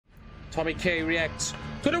TommyKay reacts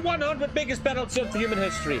to the 100 biggest battles of human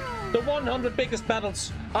history. The 100 biggest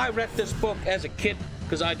battles. I read this book as a kid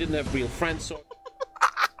because I didn't have real friends. So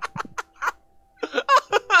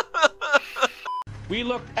we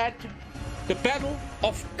looked at the Battle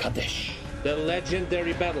of Kadesh, the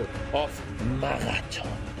legendary Battle of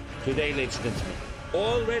Marathon. Today, ladies and gentlemen,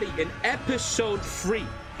 already in episode 3,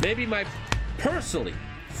 maybe my personally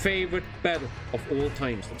favorite battle of all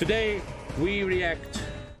times. Today, we react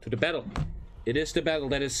to the battle. It is the battle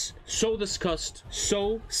that is so discussed,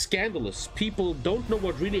 so scandalous. People don't know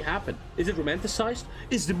what really happened. Is it romanticized?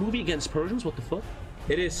 Is the movie against Persians? What the fuck?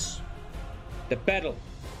 It is the Battle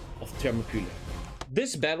of Thermopylae.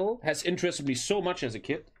 This battle has interested me so much as a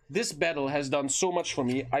kid. This battle has done so much for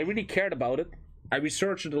me. I really cared about it. I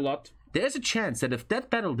researched it a lot. There's a chance that if that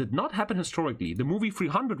battle did not happen historically, the movie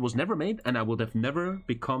 300 was never made and I would have never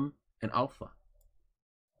become an alpha.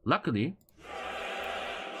 Luckily,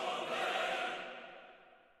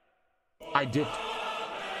 I did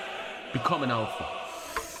become an alpha.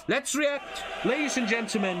 Let's react, ladies and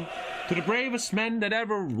gentlemen, to the bravest man that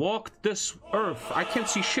ever walked this earth. I can't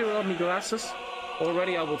see shit without my glasses.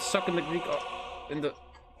 Already I will suck in the Greek... in the...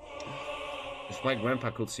 If my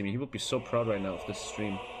grandpa could see me, he would be so proud right now of this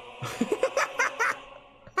stream.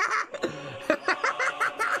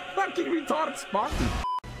 Fucking retarded Spartan.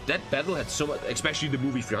 That battle had so much, especially the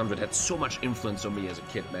movie 300, had so much influence on me as a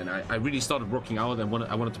kid, man. I really started working out and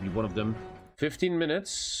I wanted to be one of them. 15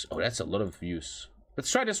 minutes. Oh, that's a lot of views.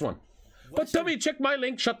 Let's try this one. But Tommy, check my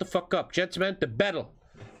link. Shut the fuck up, gentlemen. The battle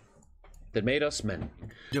that made us men.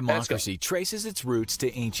 Democracy traces its roots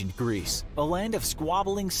to ancient Greece, a land of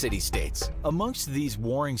squabbling city-states. Amongst these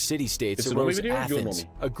warring city-states arose Athens,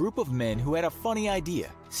 a group of men who had a funny idea.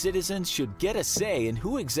 Citizens should get a say in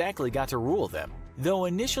who exactly got to rule them. Though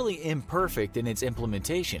initially imperfect in its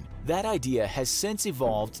implementation, that idea has since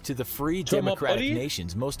evolved to the free democratic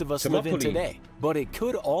nations most of us live in today. But it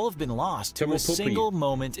could all have been lost to a single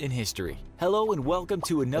moment in history. Hello and welcome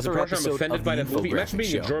to another episode of the Infographic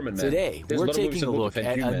Show. Today, we're taking a look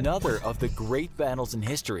at another of the great battles in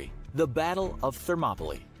history, the Battle of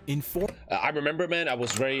Thermopylae. I remember, man, I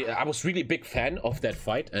was really big fan of that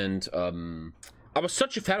fight, and I was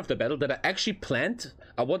such a fan of the battle that I actually planned.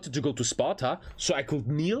 I wanted to go to Sparta so I could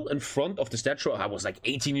kneel in front of the statue. I was like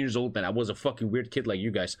 18 years old, man. I was a fucking weird kid like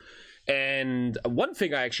you guys. And one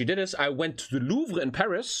thing I actually did is I went to the Louvre in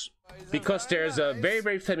Paris because there's a very,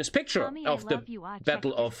 very famous picture of the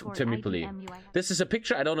Battle of Thermopylae. This is a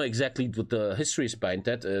picture, I don't know exactly what the history is behind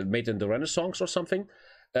that, made in the Renaissance or something.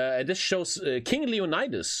 This shows King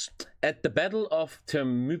Leonidas at the Battle of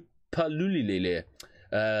Thermopylae.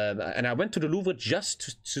 And I went to the Louvre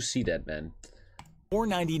just to see that, man.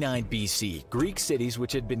 499 BC, Greek cities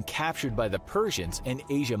which had been captured by the Persians in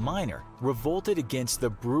Asia Minor revolted against the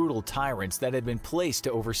brutal tyrants that had been placed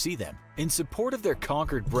to oversee them. In support of their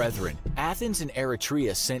conquered brethren, Athens and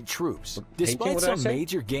Eretria sent troops. Despite some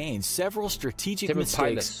major gains, several strategic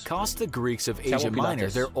mistakes cost the Greeks of Asia Minor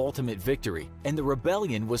their ultimate victory, and the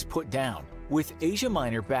rebellion was put down. With Asia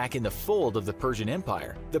Minor back in the fold of the Persian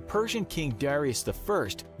Empire, the Persian king Darius I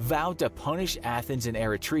vowed to punish Athens and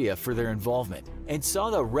Eretria for their involvement, and saw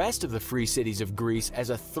the rest of the free cities of Greece as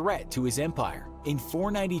a threat to his empire. In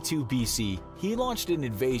 492 BC, he launched an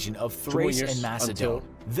invasion of Thrace and Macedon,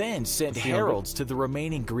 then sent heralds to the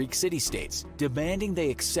remaining Greek city-states, demanding they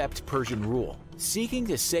accept Persian rule. Seeking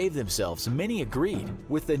to save themselves, many agreed,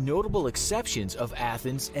 with the notable exceptions of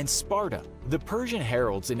Athens and Sparta. The Persian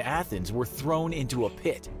heralds in Athens were thrown into a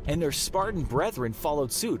pit, and their Spartan brethren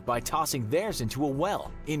followed suit by tossing theirs into a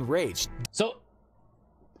well. Enraged, so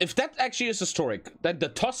if that actually is historic, that the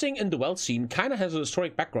tossing in the well scene kind of has a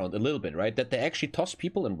historic background a little bit, right? That they actually toss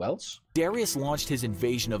people in wells? Darius launched his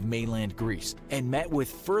invasion of mainland Greece and met with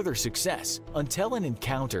further success until an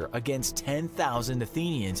encounter against 10,000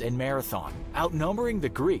 Athenians in Marathon. Outnumbering the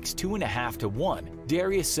Greeks 2.5 to 1,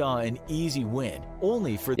 Darius saw an easy win,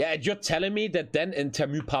 only for... Yeah, and you're telling me that then in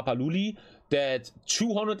Thermopylae that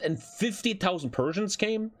 250,000 Persians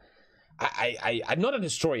came? I'm not a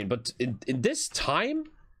historian, but in this time,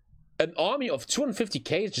 an army of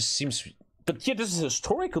 250k just seems... But here, this is a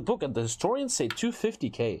historical book, and the historians say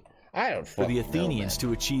 250k. I don't for the Athenians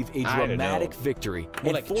to achieve a dramatic victory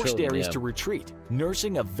and force Darius to retreat.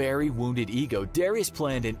 Nursing a very wounded ego, Darius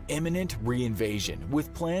planned an imminent reinvasion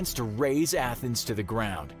with plans to raze Athens to the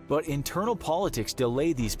ground. But internal politics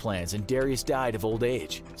delayed these plans and Darius died of old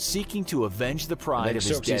age. Seeking to avenge the pride of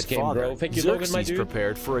his dead father, Xerxes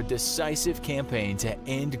prepared for a decisive campaign to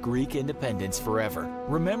end Greek independence forever.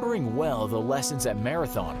 Remembering well the lessons at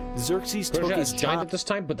Marathon, Xerxes took his giant at this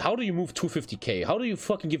time, but how do you move 250k? How do you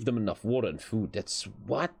fucking give them enough water and food. That's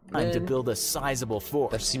what, man? To build a sizable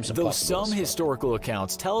force. That seems Though impossible. some historical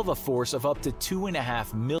accounts tell of a force of up to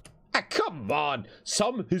 2.5 million. Ah, come on!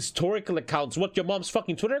 Some historical accounts. What, your mom's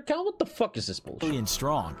fucking Twitter account? What the fuck is this bullshit?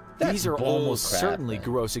 Strong. That's These are bull almost crap, certainly man.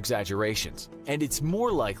 gross exaggerations, and it's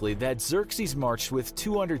more likely that Xerxes marched with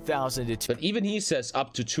 200,000 to But even he says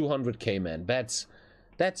up to 200k, man. That's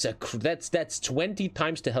 20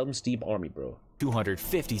 times the Helm's Deep army, bro.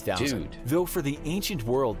 250,000. Dude. Though for the ancient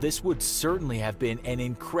world, this would certainly have been an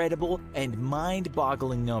incredible and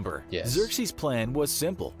mind-boggling number. Yes. Xerxes' plan was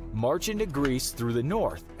simple: march into Greece through the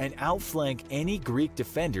north and outflank any Greek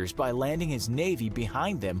defenders by landing his navy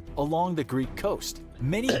behind them along the Greek coast.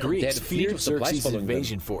 Many Greeks a fleet feared of supplies Xerxes' following them.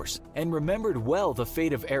 invasion force and remembered well the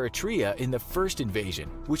fate of Eritrea in the first invasion,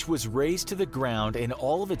 which was razed to the ground and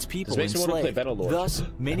all of its people This makes me wanna play enslaved. Bannerlord. Thus,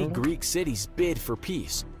 many Greek cities bid for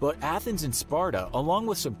peace, but Athens and Sparta, along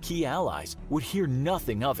with some key allies, would hear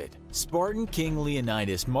nothing of it. Spartan King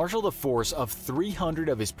Leonidas marshaled a force of 300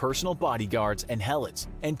 of his personal bodyguards and helots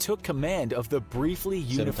and took command of the briefly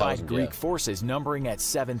unified 7,000, Greek yeah. forces numbering at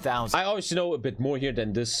 7,000. I obviously know a bit more here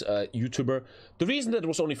than this YouTuber. The reason that it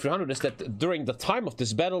was only 300 is that during the time of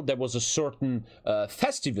this battle, there was a certain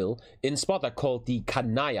festival in Sparta called the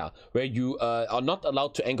Kanaya, where you are not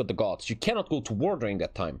allowed to anger the gods. You cannot go to war during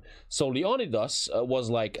that time. So Leonidas was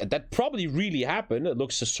like, that probably really happened. It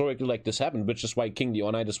looks historically like this happened, which is why King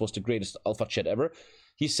Leonidas was the greatest alpha chat ever.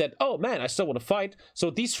 He said, oh man, I still want to fight.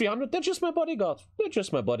 So these 300, they're just my bodyguards. They're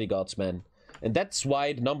just my bodyguards, man. And that's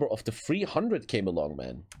why the number of the 300 came along,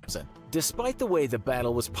 man. Despite the way the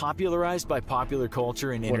battle was popularized by popular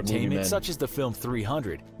culture and What a movie, entertainment, man. such as the film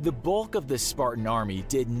 300, the bulk of the Spartan army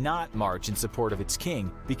did not march in support of its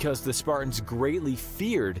king because the Spartans greatly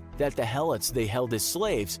feared that the helots they held as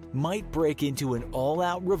slaves might break into an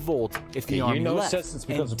all-out revolt if the army left says it's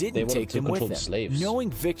because and they didn't wanted take to them with control them. the slaves.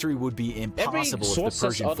 Knowing victory would be impossible if the source says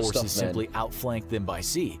Persian other forces stuff, man. simply outflanked them by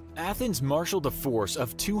sea, Athens marshaled a force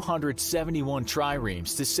of 271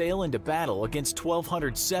 triremes to sail into battle against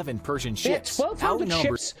 1,207 Persian They had ships. 1,200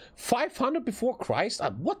 outnumbered ships, 500 before Christ?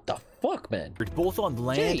 What the fuck, man? both on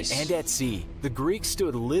land Jeez. and at sea. The Greeks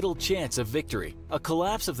stood little chance of victory. A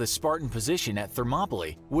collapse of the Spartan position at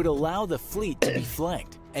Thermopylae would allow the fleet to be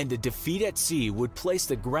flanked, and a defeat at sea would place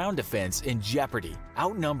the ground defense in jeopardy.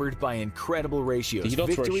 Outnumbered by incredible ratios, These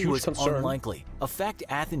notes were a victory huge was concern. unlikely, a fact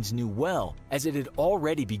Athens knew well, as it had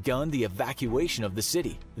already begun the evacuation of the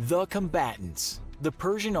city. The combatants. The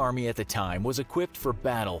Persian army at the time was equipped for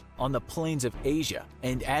battle on the plains of Asia,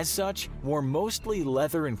 and as such, wore mostly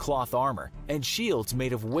leather and cloth armor, and shields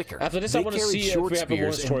made of wicker. After this, They I want to carried see if short we have a more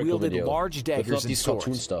spears and historical wielded video. large With daggers not and these cartoon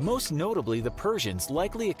swords. stuff. Most notably, the Persians,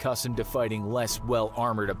 likely accustomed to fighting less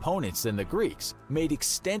well-armored opponents than the Greeks, made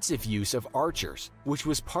extensive use of archers, which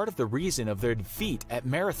was part of the reason of their defeat at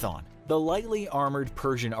Marathon. The lightly armored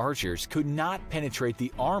Persian archers could not penetrate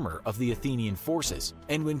the armor of the Athenian forces,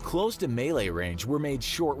 and when close to melee range were made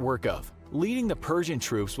short work of. Leading the Persian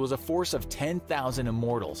troops was a force of 10,000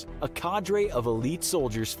 immortals, a cadre of elite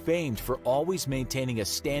soldiers famed for always maintaining a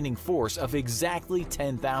standing force of exactly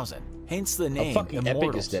 10,000. Hence the How name fucking epic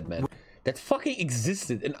Immortals. is that, man? That fucking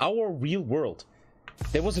existed in our real world.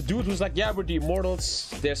 There was a dude who's like, yeah, we're the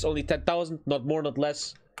Immortals. There's only 10,000, not more, not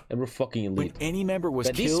less. And we're fucking When elite. any member was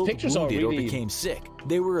But these killed, pictures are wounded, or really- became sick,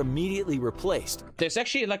 they were immediately replaced. There's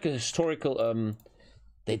actually like a historical,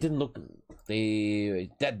 they didn't look,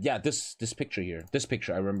 this picture here. This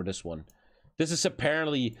picture, I remember this one. This is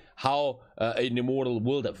apparently how an immortal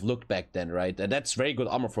would have looked back then, right? And that's very good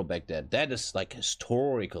armor for back then. That is like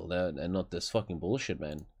historical, and not this fucking bullshit,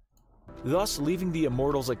 man. Thus leaving the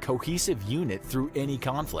Immortals a cohesive unit through any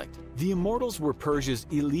conflict. The Immortals were Persia's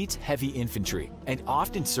elite heavy infantry and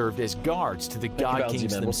often served as guards to the god Valzi,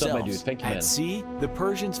 kings man. What's up, my themselves. dude? Thank you, At man. sea, the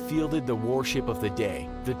Persians fielded the warship of the day,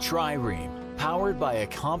 the trireme. Powered by a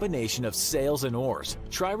combination of sails and oars,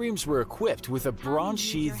 triremes were equipped with a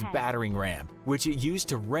bronze-sheathed battering ram, which it used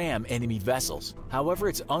to ram enemy vessels. However,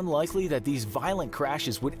 it's unlikely that these violent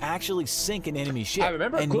crashes would actually sink an enemy ship, I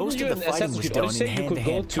remember, and couldn't most you of the in fighting Assassin's was Creed done Odyssey, in you could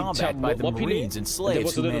go hand-to-hand to combat by the Thermopylae, marines and and there slaves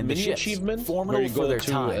was a who little manned the mini ships. achievement where Formidable you for go their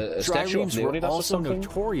to time, a statue of triremes were Leonidas or also something.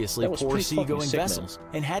 notoriously That was poor pretty fucking seagoing sick, man. vessels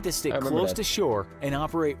and had to stay I remember close that. to shore and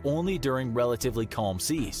operate only during relatively calm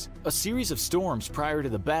seas. A series of storms prior to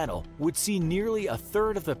the battle would see nearly a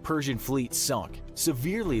third of the Persian fleet sunk,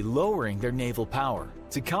 severely lowering their naval power.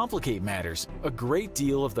 To complicate matters, a great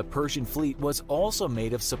deal of the Persian fleet was also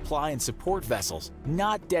made of supply and support vessels,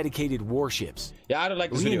 not dedicated warships. Yeah, I don't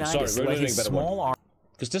like this video. Sorry, Leonidas we're led doing a his better one. small army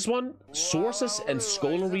Because this one, sources and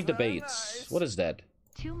scholarly debates. What is that?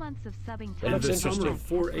 2 months of subbing That looks time. In the summer interesting. of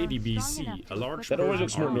 480 BC, a large That always Persian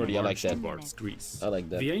looks more army nerdy. I like marched that. towards Greece. I like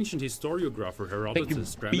that. The ancient historiographer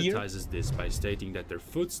Herodotus beer. dramatizes this by stating that their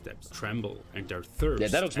footsteps tremble and their thirst Yeah,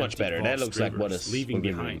 that looks much empty better. That vast looks like what rivers, is leaving what we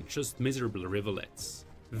behind mean. just miserable rivulets.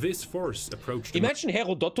 This force approached the Imagine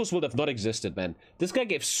Herodotus would have not existed, man. This guy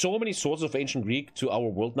gave so many sources of ancient Greek to our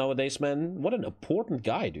world nowadays, man. What an important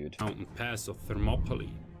guy, dude. mountain pass of Thermopylae,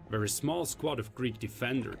 where a small squad of Greek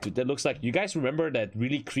defenders Dude, that looks like... You guys remember that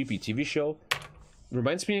really creepy TV show?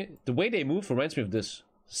 Reminds me... The way they move reminds me of this.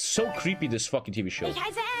 So creepy, this fucking TV show.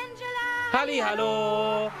 Halli,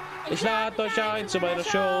 hallo! Ich lade euch ein zu meiner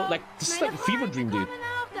Show. Like, this is like a fever dream, dude.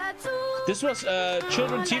 This was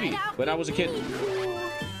children TV when I was a kid.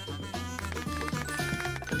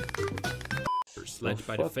 led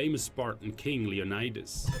by the famous Spartan King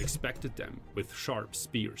Leonidas expected them with sharp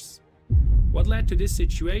spears. What led to this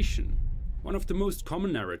situation? One of the most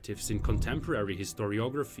common narratives in contemporary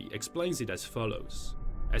historiography explains it as follows.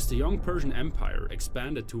 As the young Persian Empire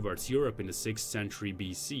expanded towards Europe in the 6th century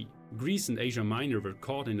BC, Greece and Asia Minor were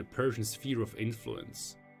caught in the Persian sphere of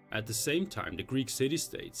influence. At the same time, the Greek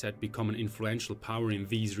city-states had become an influential power in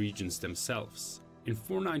these regions themselves. In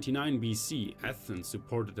 499 BC, Athens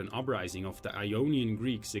supported an uprising of the Ionian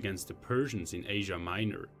Greeks against the Persians in Asia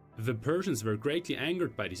Minor. The Persians were greatly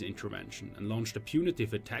angered by this intervention and launched a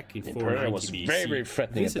punitive attack in 490 BC. Very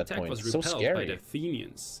threatening This at that attack point. was So repelled scary. by the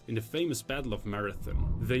Athenians in the famous Battle of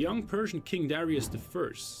Marathon. The young Persian king Darius I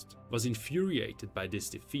was infuriated by this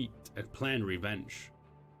defeat and planned revenge.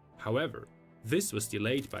 However, this was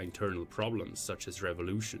delayed by internal problems such as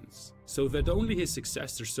revolutions, so that only his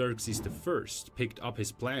successor Xerxes I picked up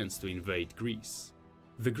his plans to invade Greece.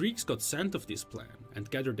 The Greeks got scent of this plan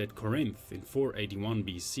and gathered at Corinth in 481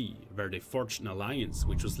 BC, where they forged an alliance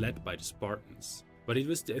which was led by the Spartans. But it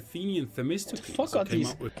was the Athenian Themistocles who came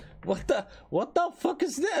up with What the fuck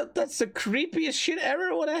is that? That's the creepiest shit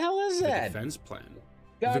ever. What the hell is the that? defense plan.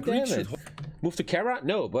 God The damn Greeks it. should Move to Kara?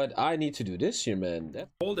 No, but I need to do this here, man.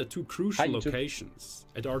 hold at two crucial Hi, YouTube. locations.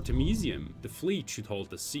 At Artemisium, the fleet should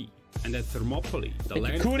hold the sea, and at Thermopylae, the Thank you,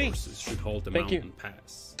 land Cooney. forces should hold the Thank you. mountain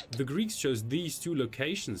pass. The Greeks chose these two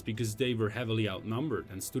locations because they were heavily outnumbered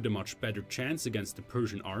and stood a much better chance against the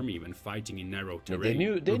Persian army when fighting in narrow terrain.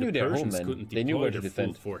 knew though the their home, Persians man. couldn't They knew deploy where to their full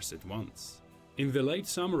defend. force at once. In the late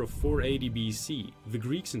summer of 480 BC, the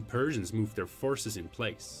Greeks and Persians moved their forces in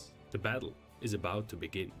place. The battle is about to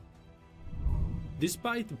begin.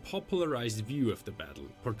 Despite the popularized view of the battle,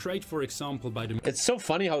 portrayed for example by the It's so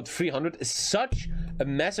funny how 300 is such a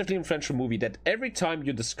massively influential movie that every time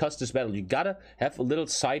you discuss this battle, you gotta have a little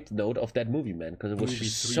side note of that movie, man, because it was movie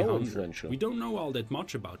just so 300, influential. we don't know all that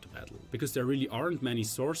much about the battle, because there really aren't many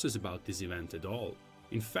sources about this event at all.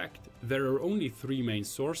 In fact, there are only 3 main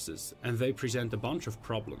sources, and they present a bunch of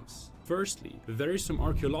problems. Firstly, there is some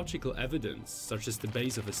archaeological evidence, such as the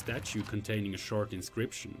base of a statue containing a short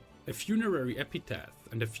inscription, a funerary epitaph,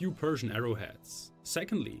 and a few Persian arrowheads.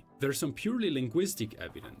 Secondly, there's some purely linguistic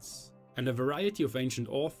evidence, and a variety of ancient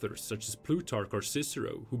authors such as Plutarch or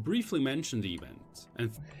Cicero who briefly mention the event.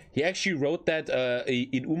 And He actually wrote that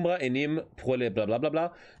in Umbra enim prole blah blah blah blah.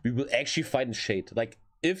 We will actually fight in shade. Like,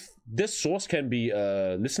 if this source can be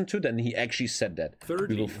listened to, then he actually said that.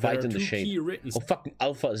 thirdly, we will there fight are in the 2 shade. key written Oh, fucking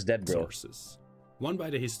Alpha is dead, bro. sources. One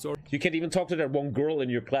by the historian You can't even talk to that one girl in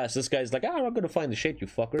your class. This guy's like, I'm gonna find the shade, you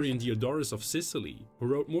fucker. Diodorus of Sicily, who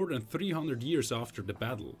wrote more than 300 years after the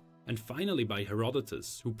battle. And finally by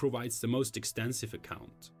Herodotus, who provides the most extensive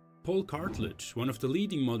account. Paul Cartledge, one of the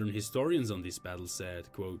leading modern historians on this battle,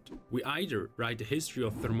 said, quote, "We either write the history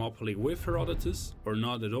of Thermopylae with Herodotus or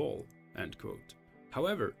not at all," end quote.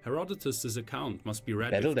 However, Herodotus' account must be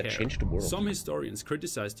read Battle with that care. changed the world. Some historians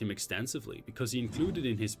criticized him extensively because he included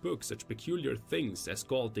in his book such peculiar things as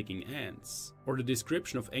gold-digging ants, or the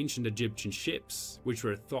description of ancient Egyptian ships, which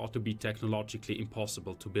were thought to be technologically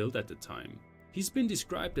impossible to build at the time. He's been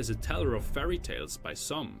described as a teller of fairy tales by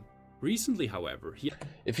some. Recently, however,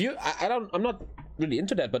 I'm not really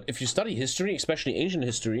into that, but if you study history, especially ancient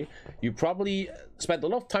history, you probably spent a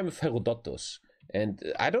lot of time with Herodotus. And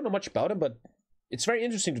I don't know much about him, but it's very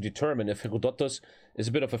interesting to determine if Herodotus is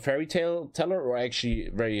a bit of a fairy tale teller or actually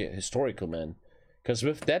very historical, man. Because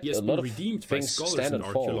with that, he has a lot been of redeemed by things scholars stand and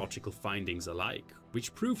and fall. archaeological findings alike,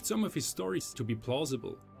 which proved some of his stories to be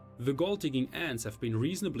plausible. The gold-digging ants have been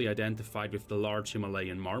reasonably identified with the large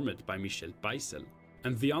Himalayan marmot by Michel Paisel,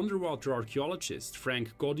 and the underwater archaeologist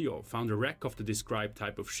Frank Godiot found a wreck of the described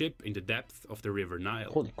type of ship in the depth of the River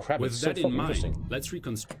Nile. Holy crap, With it's so that in fucking mind, interesting. let's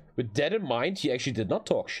reconstruct With that in mind, he actually did not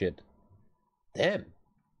talk shit. Damn.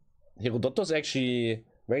 Herodotus actually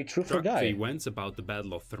very truthful the guy. events about the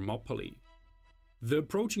Battle of Thermopylae. The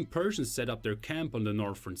approaching Persians set up their camp on the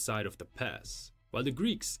northern side of the pass, while the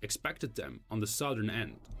Greeks expected them on the southern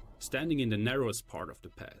end, standing in the narrowest part of the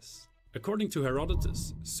pass. According to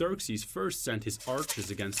Herodotus, Xerxes first sent his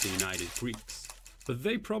archers against the united Greeks. But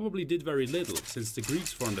they probably did very little, since the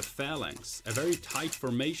Greeks formed a phalanx, a very tight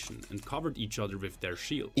formation, and covered each other with their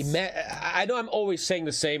shields. I know I'm always saying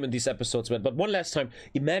the same in these episodes, man, but one last time,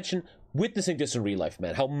 imagine witnessing this in real life,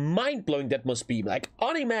 man. How mind-blowing that must be, like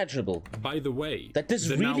unimaginable. By the way, that this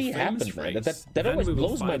really happened, man. That always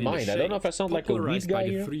blows my mind. I don't know if I sound like a weed guy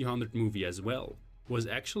here. The 300 movie as well, was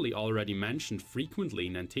actually already mentioned frequently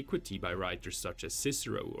in antiquity by writers such as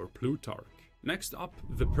Cicero or Plutarch. Next up,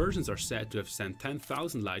 the Persians are said to have sent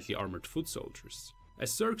 10,000 lightly armored foot soldiers.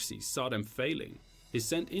 As Xerxes saw them failing, he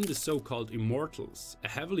sent in the so-called Immortals, a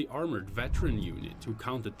heavily armored veteran unit who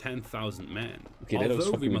counted 10,000 men. Okay,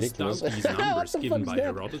 although we must doubt these numbers given by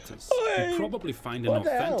Herodotus, we probably find an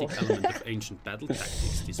authentic element of ancient battle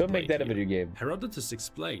tactics displayed. Don't make that a video game. Herodotus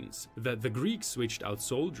explains that the Greeks switched out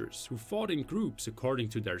soldiers who fought in groups according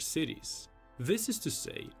to their cities. This is to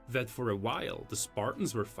say that for a while the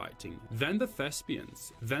Spartans were fighting, then the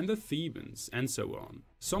Thespians, then the Thebans, and so on.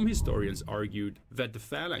 Some historians argued that the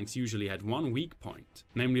phalanx usually had one weak point,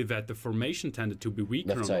 namely that the formation tended to be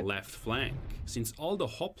weaker on the left flank, since all the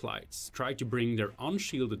hoplites tried to bring their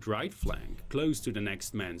unshielded right flank close to the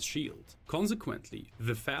next man's shield. Consequently,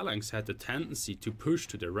 the phalanx had the tendency to push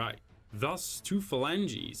to the right. Thus, two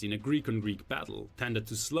phalanges in a Greek-on-Greek battle tended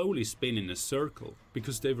to slowly spin in a circle,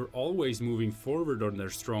 because they were always moving forward on their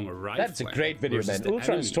stronger right flank. That's a great video, man.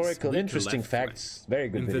 Ultra-historical, interesting facts. Very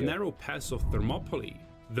good video. In the narrow pass of Thermopylae,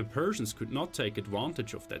 the Persians could not take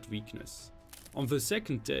advantage of that weakness. On the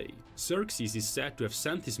second day, Xerxes is said to have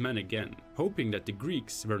sent his men again, hoping that the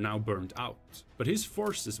Greeks were now burned out. But his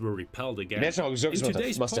forces were repelled again. Imagine how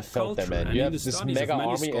Xerxes must have felt there, man. You have this mega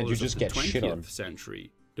army and you just get shit on.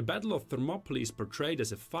 Century, the Battle of Thermopylae is portrayed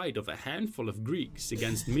as a fight of a handful of Greeks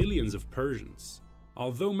against millions of Persians.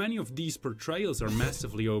 Although many of these portrayals are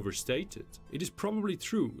massively overstated, it is probably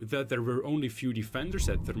true that there were only few defenders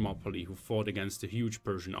at Thermopylae who fought against a huge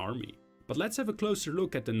Persian army. But let's have a closer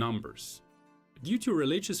look at the numbers. Due to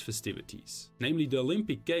religious festivities, namely the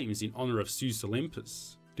Olympic Games in honor of Zeus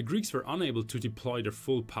Olympus, the Greeks were unable to deploy their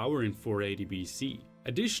full power in 480 BC.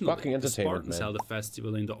 Additionally, the Spartans held a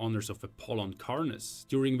festival in the honors of Apollon Carnus,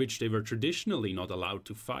 during which they were traditionally not allowed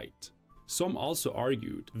to fight. Some also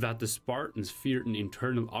argued that the Spartans feared an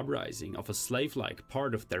internal uprising of a slave-like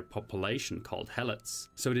part of their population called Helots,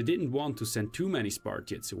 so they didn't want to send too many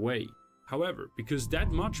Spartiates away. However, because that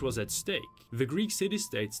much was at stake, the Greek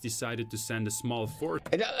city-states decided to send a small force.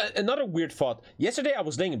 And another weird thought. Yesterday I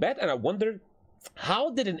was laying in bed and I wondered, how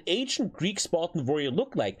did an ancient Greek Spartan warrior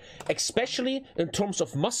look like, especially in terms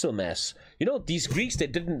of muscle mass? You know, these Greeks, they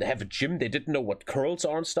didn't have a gym, they didn't know what curls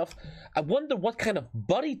are and stuff. I wonder what kind of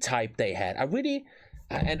body type they had. I really,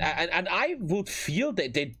 and I would feel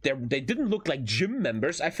that they didn't look like gym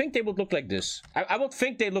members. I think they would look like this. I would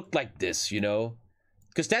think they looked like this, you know,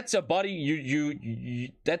 because that's a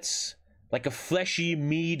body that's like a fleshy,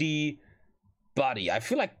 meaty body. I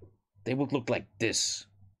feel like they would look like this.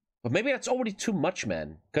 But maybe that's already too much,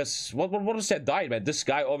 man. Because what is that diet, man? This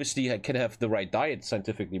guy obviously can have the right diet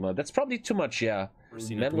scientifically, man. That's probably too much, yeah.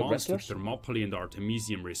 Thermopylae and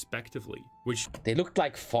Artemisium respectively, which they looked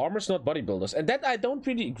like farmers, not bodybuilders, and that I don't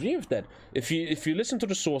really agree with that. If you listen to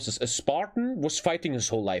the sources, a Spartan was fighting his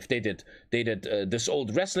whole life. They did this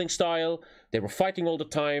old wrestling style. They were fighting all the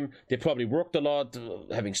time. They probably worked a lot,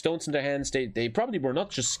 having stones in their hands. They probably were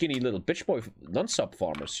not just skinny little bitch boy non-stop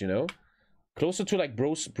farmers, you know. Closer to like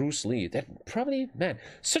Bruce Lee. That probably, man,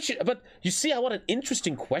 but you see what an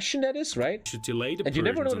interesting question that is, right? Should delay the and you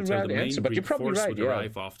never know the right answer, but you're probably right, yeah.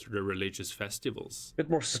 Arrive after the religious festivals. A bit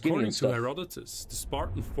more skinny According and stuff. to Herodotus, the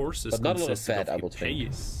Spartan forces but not consisted a lot of fat, of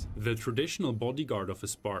Hippeis, the traditional bodyguard of a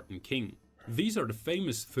Spartan king. These are the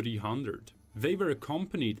famous 300. They were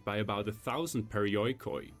accompanied by about 1,000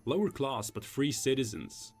 perioikoi, lower class but free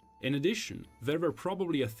citizens. In addition, there were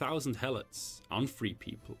probably 1,000 helots, unfree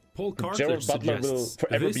people. Paul Cartledge suggests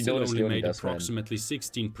this still only made approximately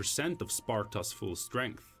 16% of Sparta's full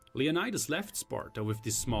strength. Leonidas left Sparta with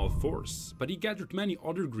this small force, but he gathered many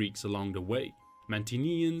other Greeks along the way.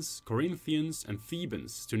 Mantineans, Corinthians and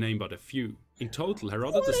Thebans, to name but a few. In total,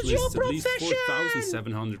 Herodotus lists at least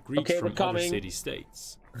 4,700 Greeks from other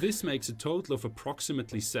city-states. This makes a total of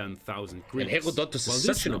approximately 7,000 Greeks. And Herodotus is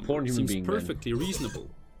such an important human being, seems perfectly reasonable.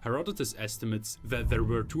 Herodotus estimates that there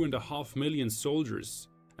were 2.5 million soldiers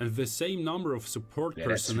and the same number of support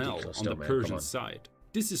personnel on the Persian side.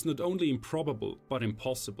 This is not only improbable, but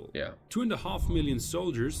impossible. Yeah. 2.5 million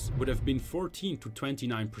soldiers would have been 14 to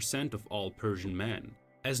 29% of all Persian men.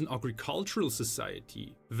 As an agricultural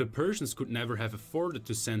society, the Persians could never have afforded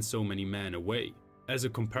to send so many men away. As a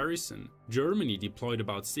comparison, Germany deployed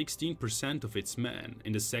about 16% of its men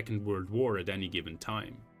in the Second World War at any given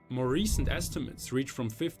time. More recent estimates reach from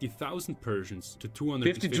 50,000 Persians to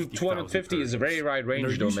 250,000 50 to 250 is a very wide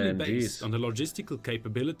range though, man. Based on the logistical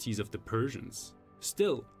capabilities of the Persians.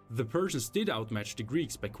 Still, the Persians did outmatch the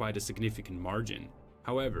Greeks by quite a significant margin.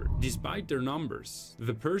 However, despite their numbers,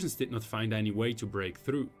 the Persians did not find any way to break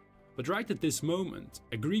through. But right at this moment,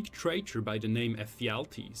 a Greek traitor by the name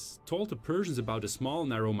Ephialtes told the Persians about a small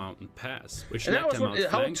narrow mountain pass, which let them outflank.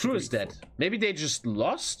 How true is that? Maybe they just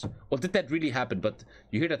lost? Or did that really happen? But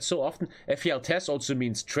you hear that so often. Ephialtes also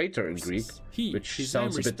means traitor in Greek, which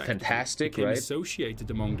sounds a bit fantastic, right? Associated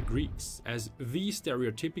among the Greeks as the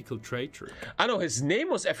stereotypical traitor. I know, his name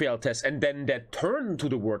was Ephialtes, and then that turned to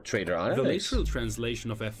the word traitor. The literal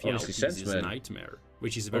translation of Ephialtes is a nightmare,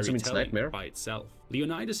 which is very telling by itself.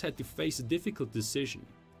 Leonidas had to face a difficult decision.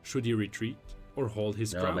 Should he retreat or hold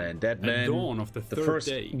his ground? At dawn of the third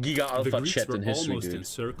day, Giga Alpha the Greeks chat were in history, almost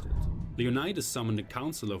encircled. Leonidas summoned a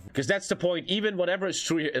council of... Because that's the point. Even whatever is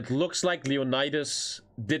true here, it looks like Leonidas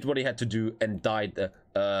did what he had to do and died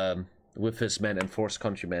with his men and forced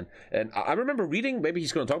countrymen. And I remember reading, maybe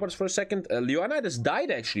he's going to talk about this for a second, Leonidas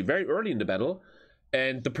died actually very early in the battle,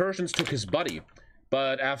 and the Persians took his body.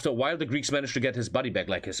 But after a while, the Greeks managed to get his body back,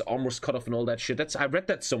 like his arm was cut off and all that shit. I read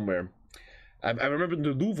that somewhere. I remember in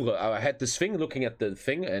the Louvre, I had this thing looking at the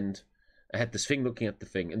thing, and I had this thing looking at the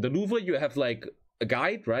thing. In the Louvre, you have like a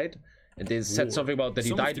guide, right? And they said something about that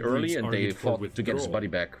he died early and they fought to get his body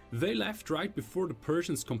back. They left right before the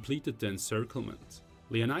Persians completed the encirclement.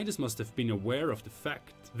 Leonidas must have been aware of the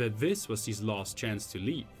fact that this was his last chance to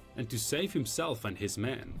leave and to save himself and his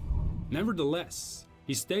men. Nevertheless,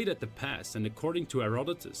 he stayed at the pass, and according to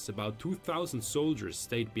Herodotus, about 2,000 soldiers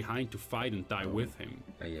stayed behind to fight and die with him.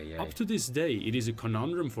 Up to this day, it is a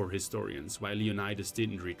conundrum for historians why Leonidas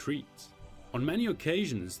didn't retreat. On many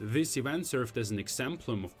occasions, this event served as an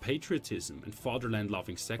exemplum of patriotism and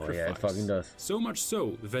fatherland-loving sacrifice. Oh yeah, it fucking does. So much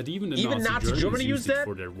so that even Nazi Germany used it that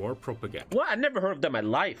for their war propaganda. What? I never heard of that in my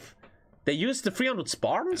life. They used the 300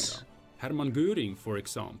 Spartans? Hermann Göring, for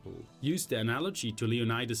example, used the analogy to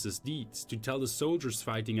Leonidas' deeds to tell the soldiers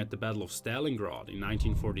fighting at the Battle of Stalingrad in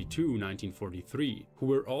 1942-1943, who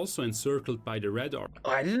were also encircled by the Red Army.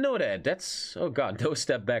 Oh, I didn't know that. That's... oh god, no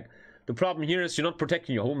step back. The problem here is you're not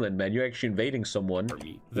protecting your homeland, man. You're actually invading someone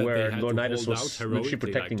where Leonidas was literally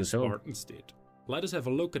protecting his home. Spartans did. Let us have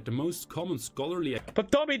a look at the most common scholarly...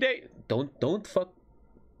 But Tommy, don't fucking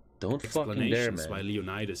dare, man. Why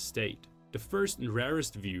Leonidas stayed. The first and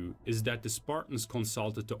rarest view is that the Spartans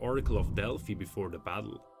consulted the Oracle of Delphi before the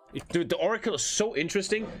battle. Dude, the Oracle is so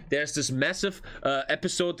interesting. There's this massive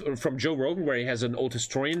episode from Joe Rogan where he has an old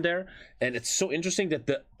historian there, and it's so interesting that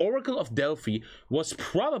the Oracle of Delphi was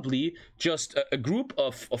probably just a group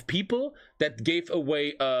of people that gave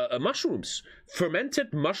away mushrooms.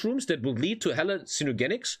 Fermented mushrooms that would lead to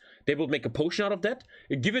hallucinogenics. They would make a potion out of that,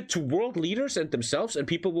 give it to world leaders and themselves, and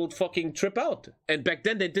people would fucking trip out. And back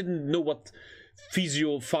then they didn't know what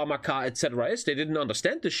physiopharmaca, etc. is. They didn't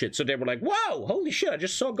understand this shit, so they were like, wow, holy shit, I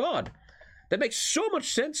just saw God. That makes so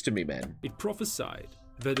much sense to me, man. It prophesied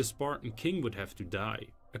that the Spartan king would have to die.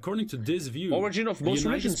 According to this view, origin of most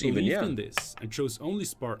religions even, yeah. in this and chose only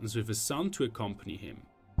Spartans with a son to accompany him.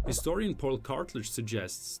 Historian Paul Cartledge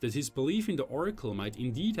suggests that his belief in the oracle might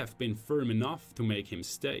indeed have been firm enough to make him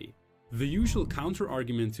stay. The usual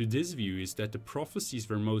counter-argument to this view is that the prophecies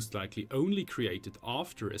were most likely only created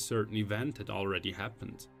after a certain event had already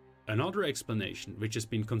happened. Another explanation, which has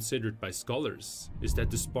been considered by scholars, is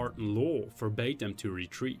that the Spartan law forbade them to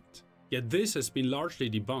retreat. Yet this has been largely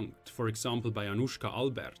debunked, for example by Anushka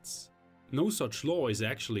Alberts. No such law is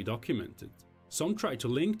actually documented. Some try to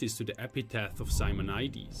link this to the epitaph of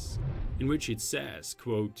Simonides, in which it says,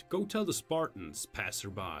 quote, "Go tell the Spartans,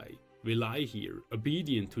 passerby, we lie here,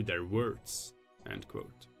 obedient to their words," end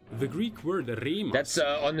quote. The Greek word remas that's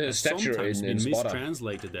on the statue sometimes in been Sparta.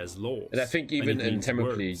 mistranslated as laws. And I think even in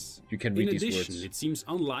Thermopylae you can read these words. In addition, it seems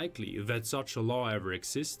unlikely that such a law ever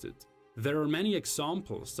existed. There are many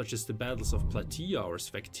examples, such as the battles of Plataea or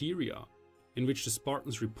Sphacteria, in which the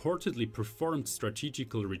Spartans reportedly performed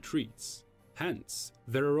strategical retreats. Hence,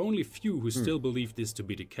 there are only few who still believe this to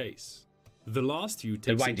be the case. The last view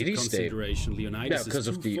takes into consideration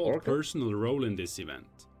Leonidas' twofold personal role in this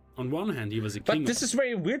event. On one hand, he was a king But this is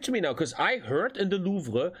very weird to me now, because I heard in the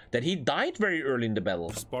Louvre that he died very early in the battle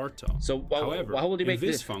of Sparta. So however, how will he make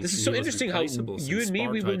this? This is so interesting how you and me,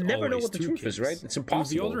 we will never know what the truth is, right? It's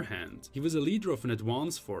impossible. On the other hand, he was a leader of an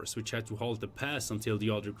advance force which had to hold the pass until the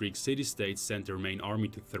other Greek city-states sent their main army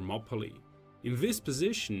to Thermopylae. In this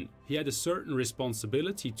position, he had a certain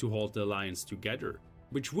responsibility to hold the alliance together,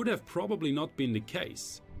 which would have probably not been the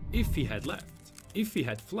case if he had left. If he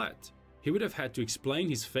had fled, he would have had to explain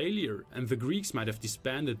his failure, and the Greeks might have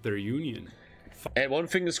disbanded their union. And one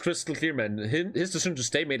thing is crystal clear, man. His decision to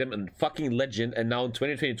stay made him a fucking legend, and now in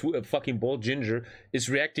 2022, a fucking bald ginger is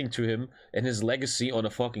reacting to him and his legacy on a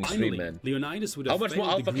fucking stream, man. Leonidas would have How much more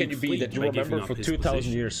alpha can you be that you remember for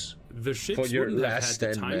 2,000 years? The ships for your wouldn't last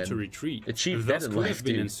have stand, had the time man. to retreat, Achieve and that thus in could life, have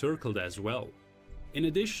been dude. encircled as well. In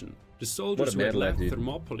addition, the soldiers who had left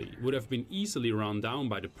Thermopylae would have been easily run down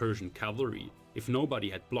by the Persian cavalry if nobody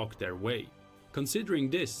had blocked their way. Considering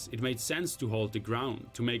this, it made sense to hold the ground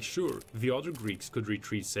to make sure the other Greeks could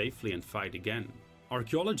retreat safely and fight again.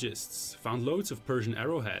 Archaeologists found loads of Persian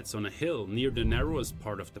arrowheads on a hill near the narrowest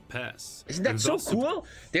part of the pass. Isn't that so cool?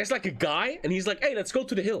 There's like a guy and he's like, hey, let's go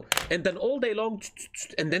to the hill. And then all day long,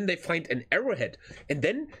 and then they find an arrowhead. And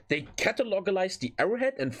then they catalogalize the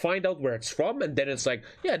arrowhead and find out where it's from. And then it's like,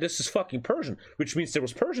 yeah, this is fucking Persian, which means there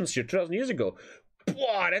was Persians here 2,000 years ago.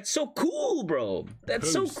 Wow, that's so cool, bro.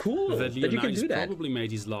 That's so cool that you can do that. Probably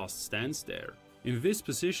made his last stance there. In this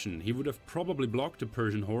position, he would have probably blocked the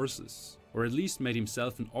Persian horses, or at least made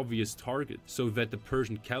himself an obvious target so that the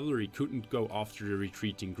Persian cavalry couldn't go after the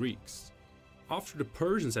retreating Greeks. After the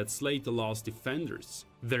Persians had slayed the last defenders,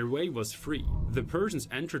 their way was free. The Persians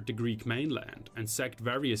entered the Greek mainland and sacked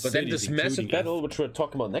various cities. But then this massive battle, which we're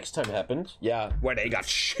talking about next time, happened. Yeah, where they got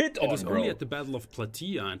shit on, bro. It was only at the Battle of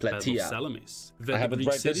Plataea and the Battle of Salamis that the Greek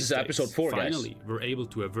right. This is episode 4, finally guys. were able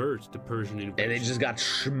to avert the Persian invasion. And they just got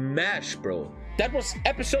smashed, bro. That was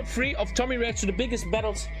episode 3 of Tommy reacts to the biggest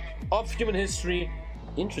battles of human history.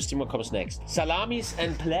 Interesting what comes next. Salamis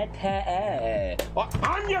and Plataea. Oh,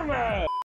 on your man!